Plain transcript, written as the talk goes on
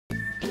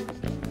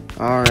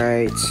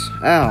Alright.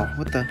 Ow,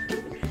 what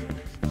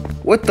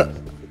the?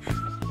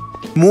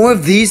 More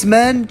of these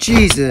men?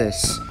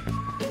 Jesus.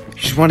 I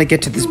just want to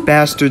get to this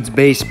bastard's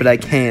base, but I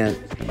can't.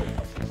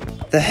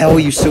 The hell are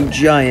you so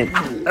giant?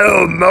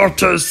 Oh,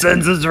 Malto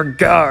sends his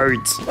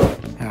regards.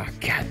 Oh,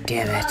 god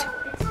damn it.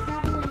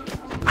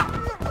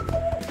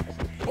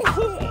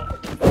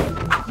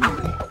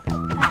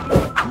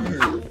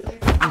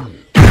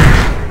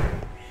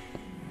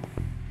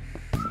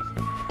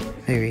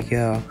 There we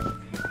go.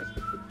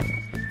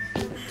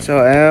 So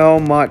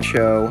El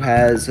Macho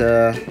has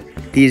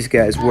these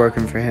guys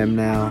working for him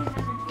now.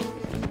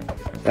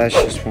 That's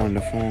just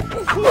wonderful.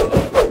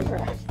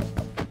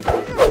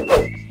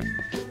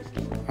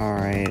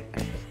 Alright.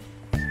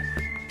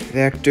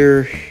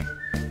 Vector,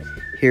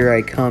 here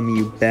I come,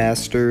 you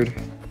bastard.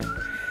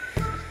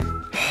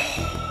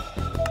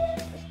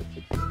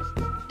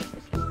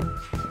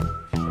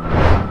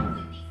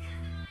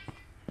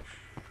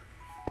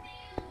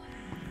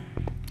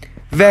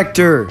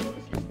 Vector!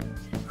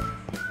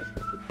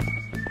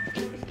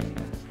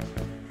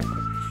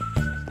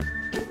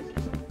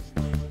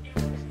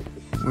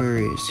 Where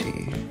is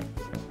he?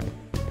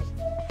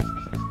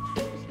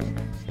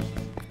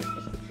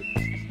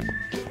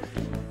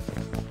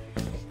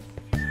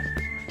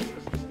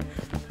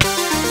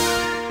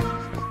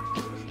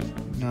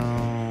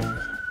 No.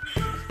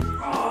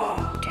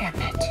 Damn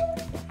it.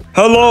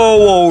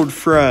 Hello, old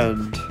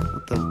friend.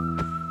 What the?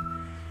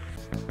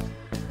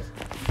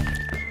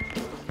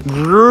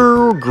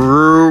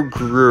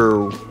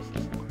 Gru.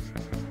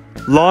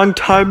 Long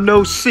time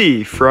no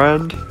see,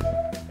 friend.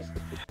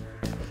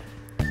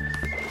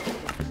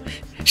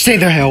 Stay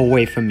the hell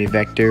away from me,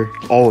 Vector.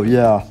 Oh,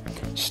 yeah.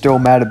 Still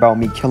mad about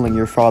me killing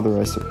your father,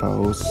 I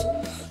suppose.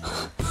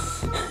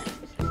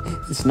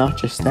 It's not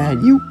just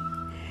that.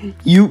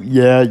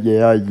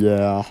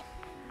 Yeah.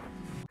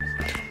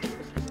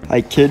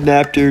 I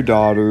kidnapped your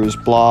daughters,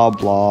 blah,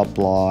 blah,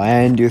 blah,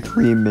 and your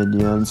 3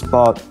 minions,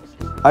 but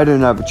I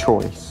didn't have a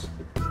choice.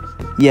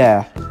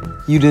 Yeah,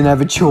 you didn't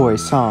have a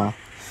choice, huh?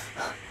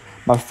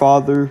 My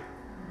father...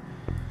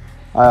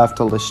 I have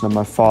to listen to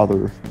my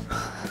father.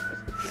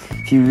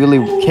 If you really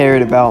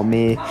cared about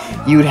me,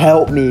 you'd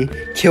help me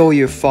kill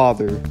your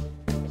father.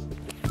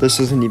 This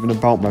isn't even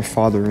about my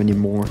father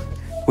anymore.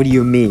 What do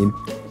you mean?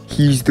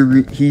 He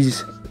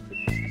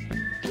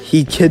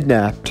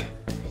kidnapped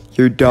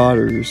your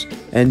daughters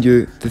and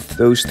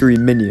those 3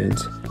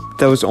 minions.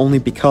 That was only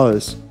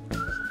because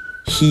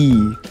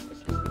he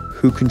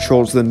who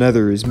controls the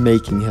Nether is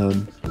making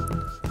him.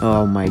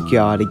 Oh my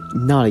god,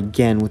 not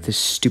again with this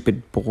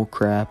stupid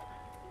bullcrap.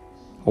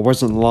 I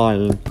wasn't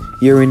lying.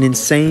 You're an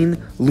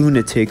insane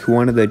lunatic who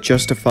wanted to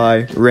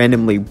justify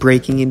randomly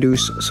breaking into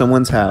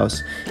someone's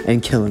house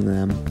and killing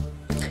them.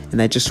 And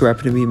that just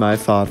happened to be my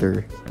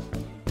father.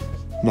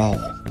 No.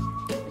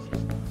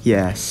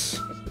 Yes.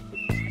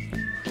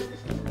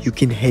 You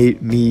can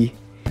hate me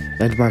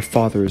and my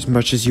father as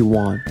much as you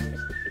want.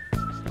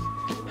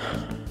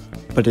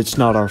 But it's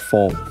not our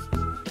fault.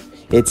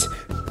 It's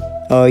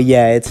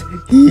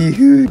he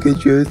who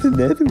controls the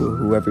Nether or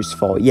whoever's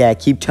fault. Yeah,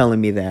 keep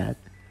telling me that.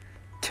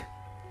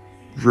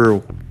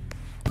 Drew,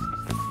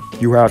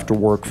 you have to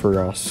work for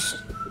us.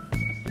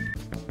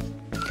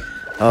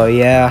 Oh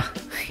yeah?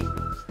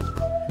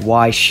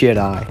 Why should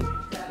I?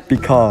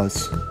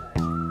 Because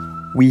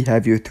we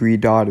have your 3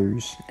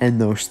 daughters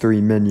and those 3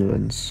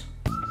 minions.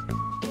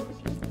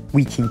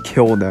 We can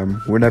kill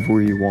them whenever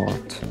we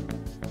want.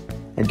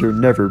 And you'll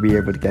never be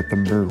able to get the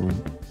moon.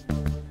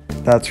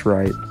 That's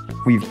right,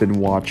 we've been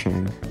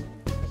watching.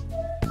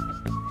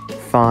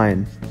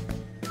 Fine.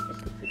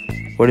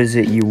 What is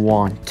it you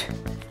want?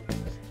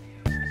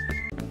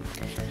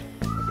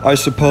 I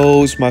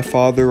suppose my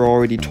father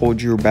already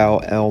told you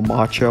about El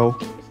Macho?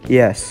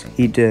 Yes,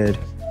 he did.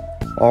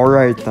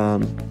 Alright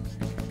then.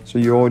 So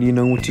you already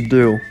know what to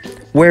do.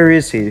 Where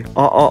is he?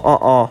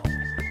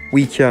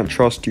 We can't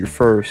trust you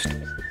first.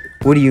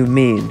 What do you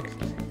mean?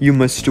 You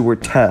must do a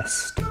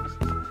test.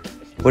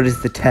 What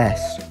is the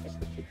test?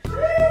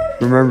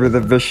 Remember the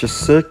Vicious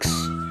 6?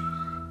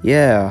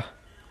 Yeah.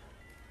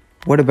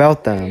 What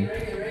about them?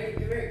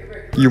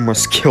 You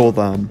must kill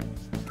them.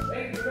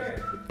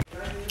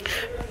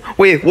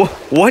 Wait,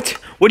 what?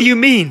 What do you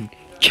mean?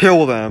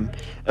 Kill them.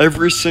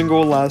 Every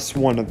single last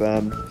one of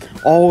them.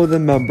 All of the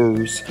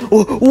members.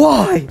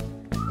 Why?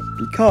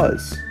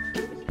 Because.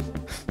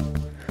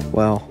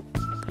 Well,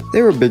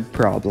 they're a big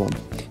problem.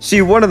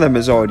 See, one of them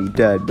is already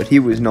dead, but he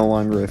was no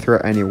longer a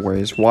threat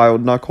anyways.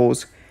 Wild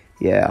Knuckles?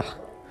 Yeah,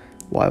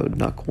 Wild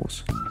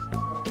Knuckles.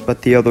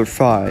 But the other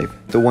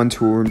 5, the ones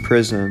who were in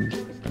prison,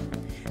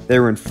 they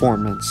were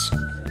informants.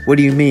 What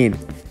do you mean?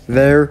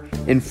 They're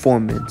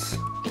informants.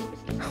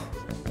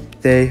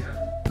 They've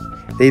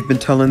been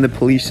telling the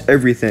police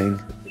everything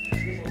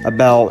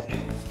about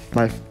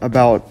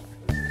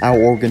our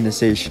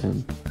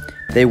organization.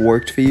 They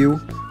worked for you?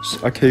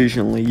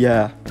 Occasionally,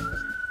 yeah.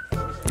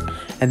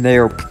 And they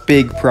are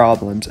big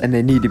problems, and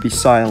they need to be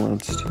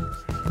silenced.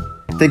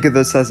 Think of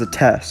this as a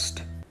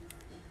test.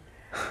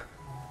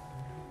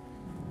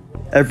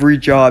 Every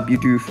job you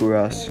do for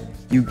us,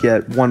 you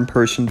get one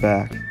person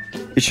back.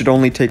 It should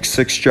only take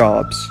 6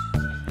 jobs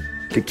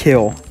to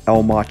kill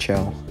El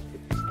Macho.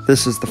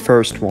 This is the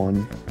first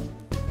one.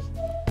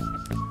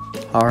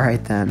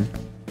 Alright then.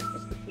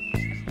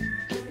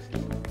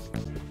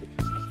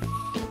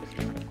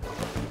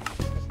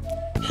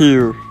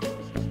 Here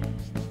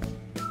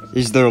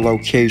is their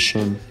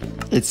location.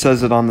 It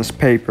says it on this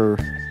paper.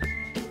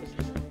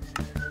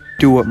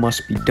 Do what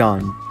must be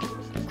done,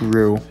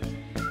 Gru.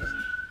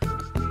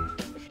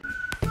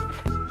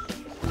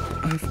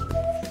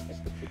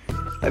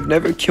 I've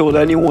never killed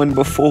anyone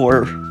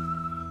before.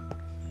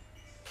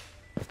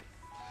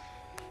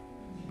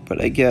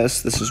 But I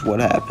guess this is what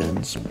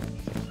happens.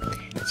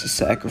 It's a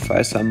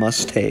sacrifice I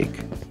must take.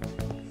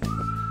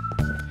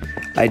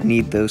 I'd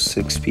need those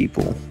 6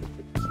 people.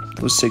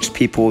 Those 6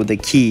 people with the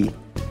key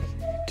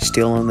to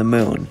stealing the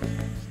moon.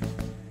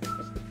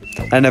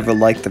 I never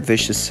liked the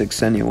Vicious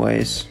Six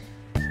anyways.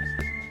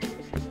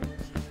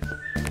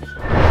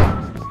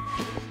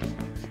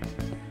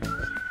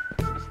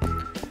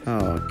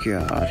 Oh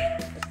god.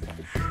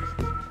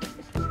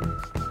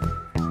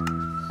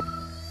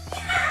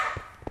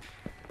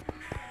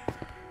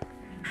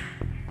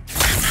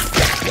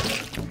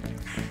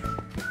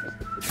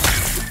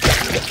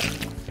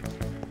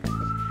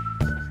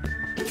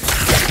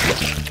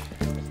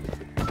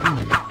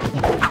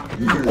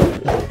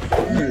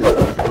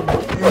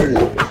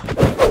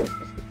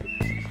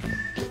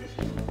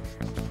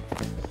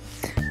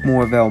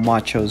 More of El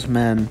Macho's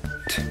men.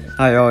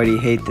 I already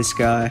hate this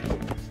guy.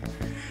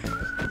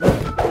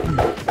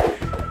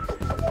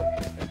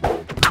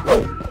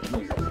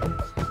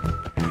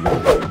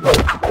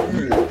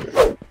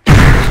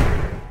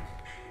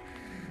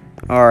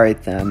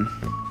 Alright then.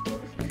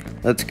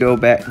 Let's go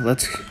back.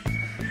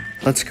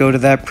 Let's go to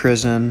that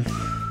prison.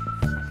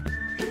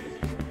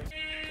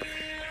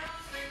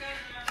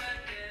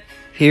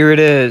 Here it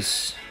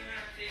is.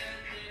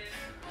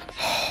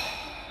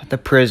 The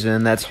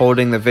prison that's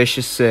holding the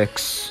Vicious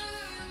Six.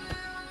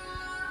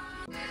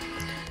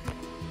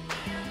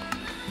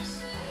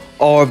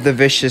 All of the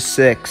Vicious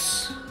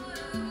Six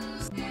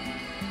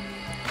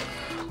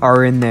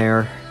are in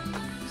there.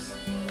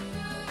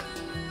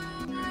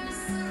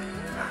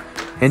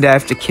 And I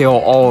have to kill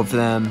all of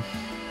them.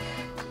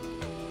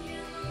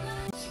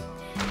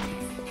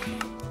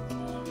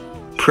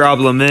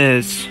 Problem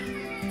is,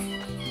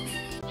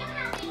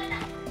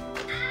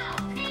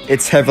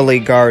 it's heavily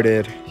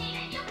guarded.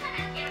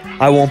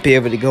 I won't be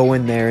able to go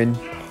in there, and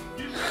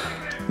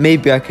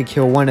maybe I could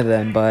kill one of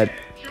them, but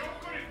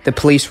the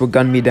police will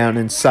gun me down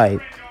in sight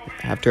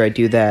after I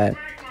do that.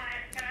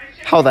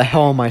 How the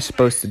hell am I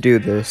supposed to do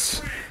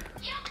this?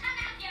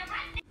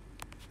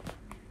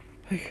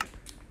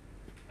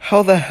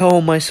 How the hell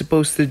am I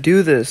supposed to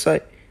do this?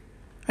 I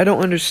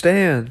don't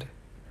understand.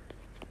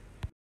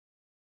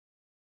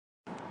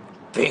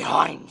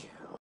 Behind you.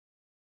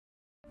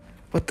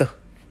 What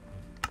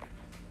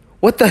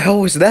the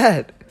hell was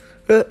that?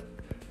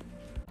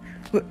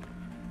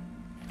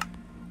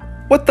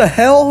 What the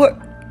hell?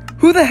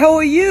 Who the hell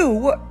are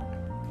you?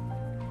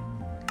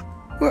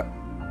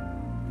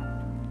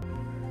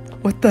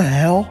 What the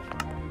hell?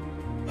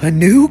 A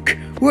nuke?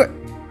 What?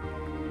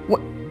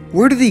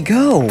 Where did he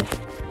go?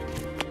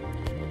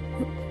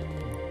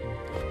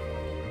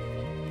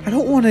 I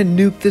don't want to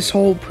nuke this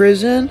whole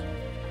prison.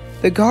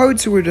 The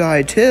guards would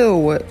die too.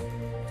 What?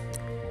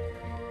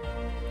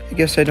 I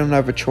guess I don't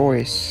have a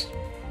choice.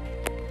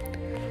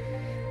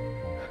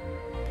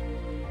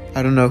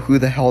 I don't know who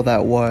the hell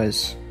that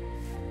was.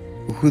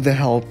 Who the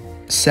hell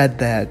said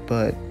that,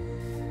 but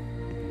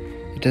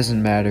it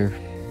doesn't matter.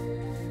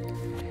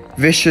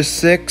 Vicious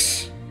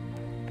Six,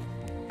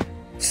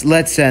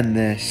 let's end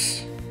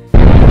this.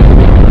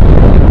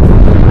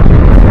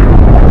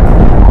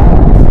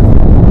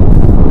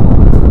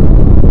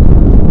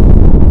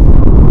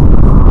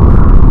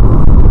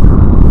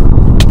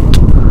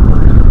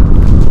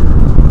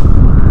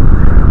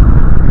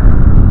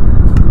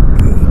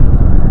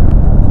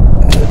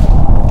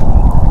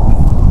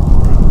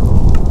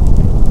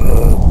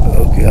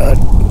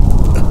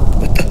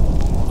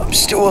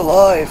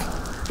 Alive.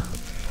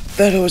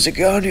 Thought it was a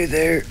goner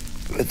there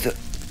with the...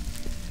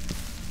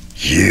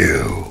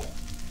 You.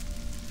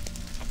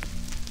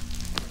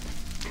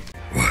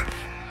 What?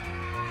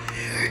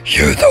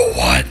 You're the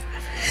one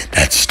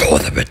that stole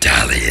the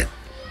medallion.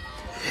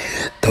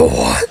 The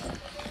one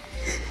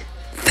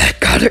that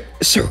got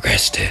us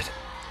arrested.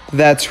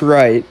 That's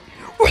right.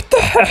 What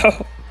the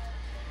hell?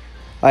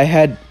 I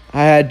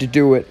had to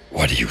do it.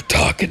 What are you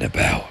talking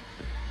about?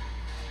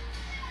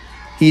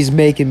 He's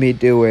making me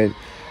do it.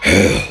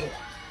 It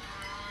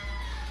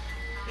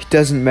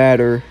doesn't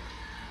matter.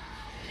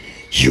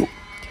 You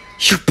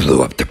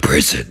blew up the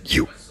prison.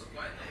 You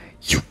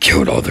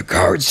killed all the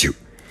guards. You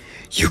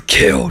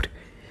killed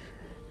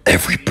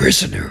every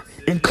prisoner,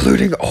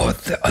 including all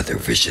the other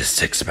Vicious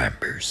Six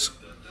members.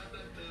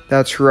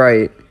 That's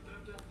right.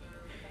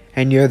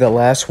 And you're the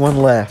last one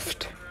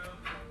left.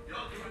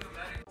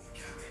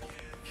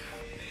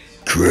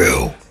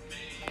 Gru,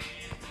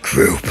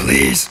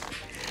 please.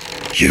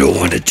 You don't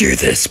want to do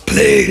this,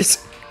 please.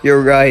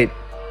 You're right.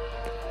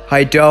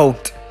 I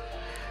don't.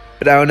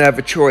 But I don't have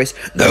a choice.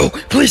 No,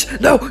 please,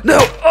 no, no.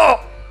 Oh.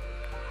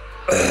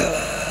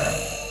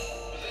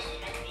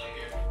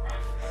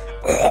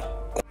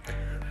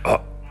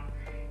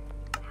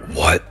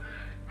 What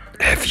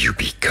have you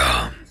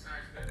become?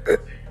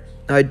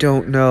 I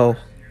don't know.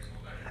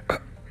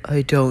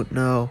 I don't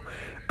know.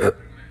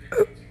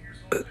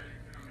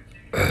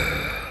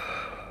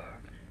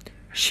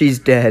 She's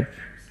dead.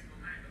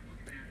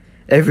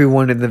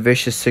 Everyone in the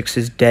Vicious Six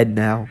is dead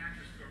now.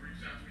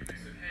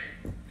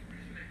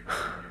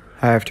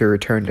 I have to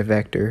return to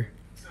Vector.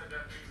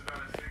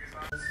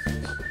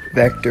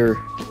 Vector.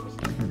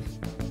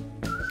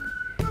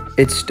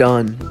 It's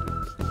done.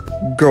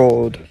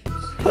 Gold.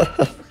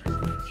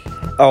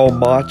 El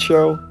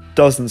Macho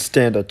doesn't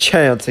stand a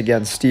chance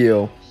against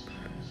you.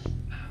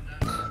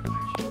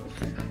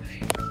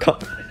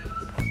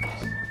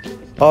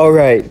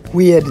 Alright,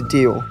 we had a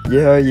deal.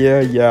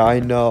 Yeah, I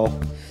know.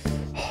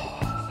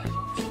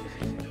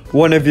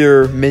 One of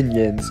your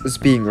minions is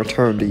being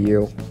returned to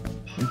you.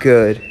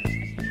 Good.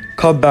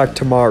 Come back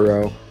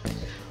tomorrow.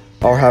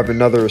 I'll have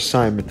another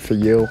assignment for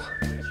you.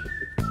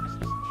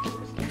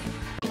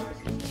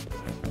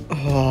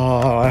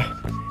 Oh,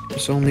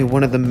 there's only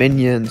one of the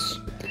minions.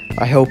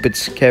 I hope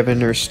it's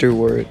Kevin or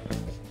Stuart.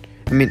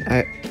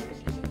 I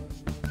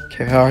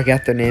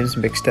got their names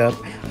mixed up.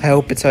 I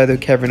hope it's either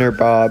Kevin or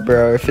Bob,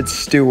 bro. If it's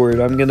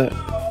Stuart, I'm gonna...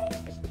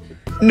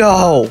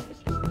 No!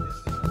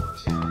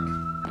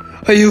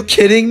 Are you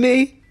kidding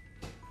me?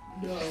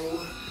 No.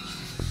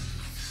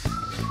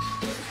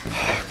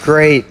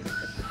 Great.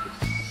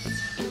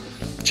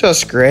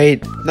 Just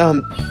great.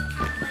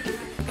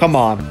 Come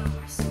on.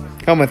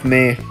 Come with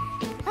me.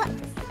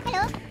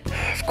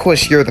 Of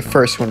course you're the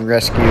first one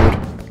rescued.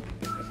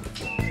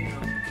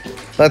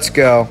 Let's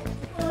go.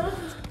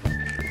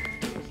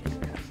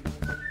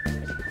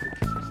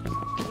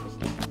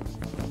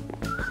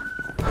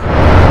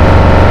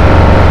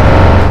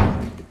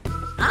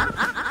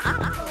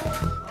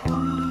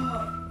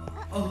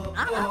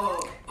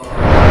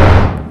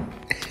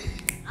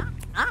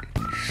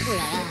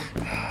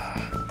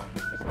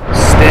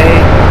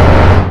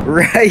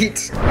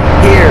 Right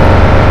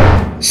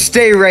here.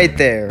 Stay right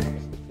there.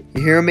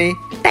 You hear me?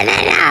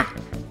 Banana!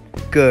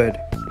 Good.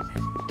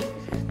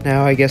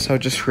 Now I guess I'll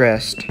just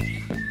rest.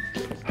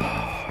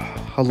 I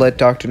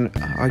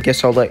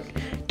guess I'll let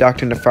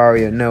Dr.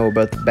 Nefaria know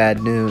about the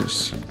bad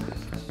news.